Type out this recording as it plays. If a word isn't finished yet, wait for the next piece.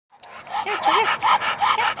Here, it's right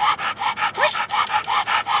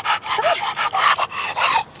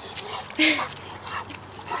here.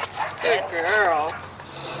 Good girl.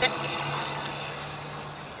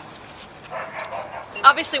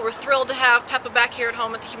 Obviously, we're thrilled to have Peppa back here at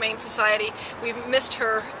home at the Humane Society. We've missed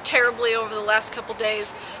her terribly over the last couple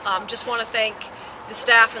days. Just want to thank the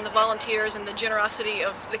staff and the volunteers and the generosity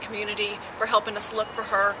of the community for helping us look for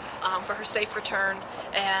her safe return.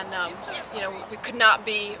 And you know, we could not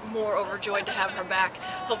be more overjoyed to have her back.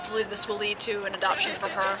 Hopefully this will lead to an adoption for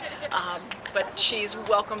her. But she's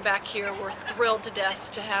welcome back here. We're thrilled to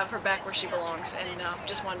death to have her back where she belongs. And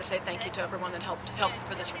just wanted to say thank you to everyone that helped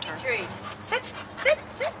for this return. Sit, sit,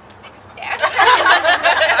 sit. Yeah.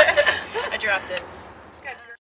 I dropped it.